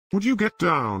Would you get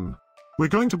down? We're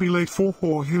going to be late for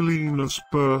Jorgelina's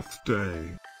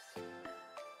birthday.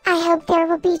 I hope there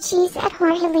will be cheese at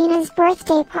Jorgelina's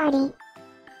birthday party.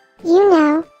 You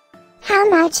know how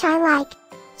much I like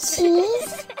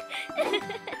cheese.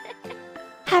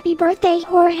 Happy birthday,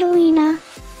 Jorgelina.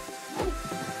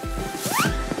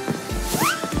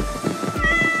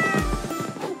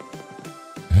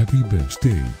 Happy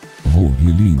birthday,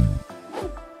 Jorgelina.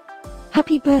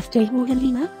 Happy birthday,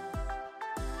 Jorgelina.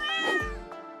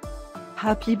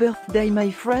 Happy birthday,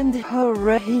 my friend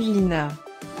Jorgelina.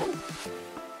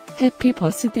 Happy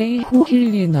birthday,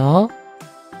 Jorgelina.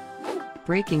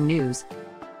 Breaking news.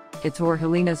 It's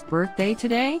Jorgelina's birthday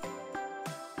today?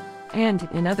 And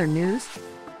in other news,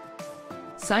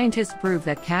 scientists prove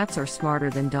that cats are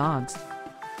smarter than dogs.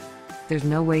 There's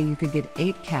no way you could get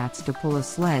 8 cats to pull a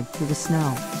sled through the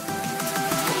snow.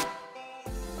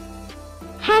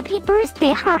 Happy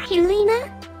birthday, Jorgelina.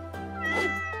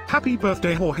 Happy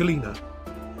birthday, Jorgelina.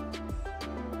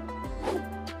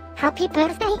 Happy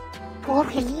birthday,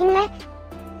 Jorgelina.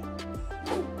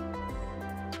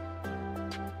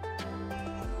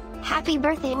 Happy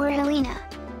birthday, Jorgelina.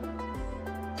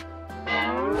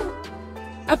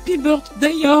 Happy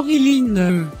birthday,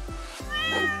 Jorgelina.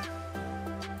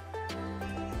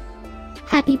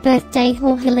 Happy birthday,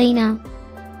 Jorgelina.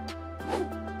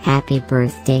 Happy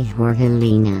birthday,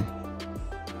 Jorgelina.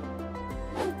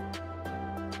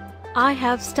 I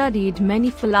have studied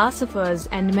many philosophers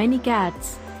and many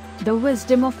cats. The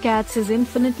wisdom of cats is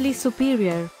infinitely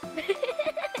superior.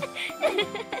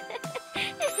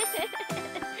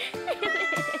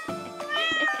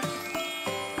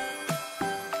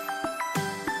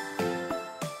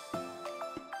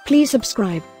 Please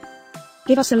subscribe,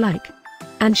 give us a like,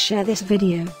 and share this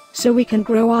video, so we can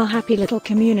grow our happy little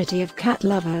community of cat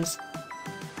lovers.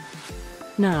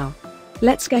 Now,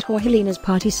 let's get Jorgelina's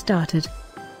party started.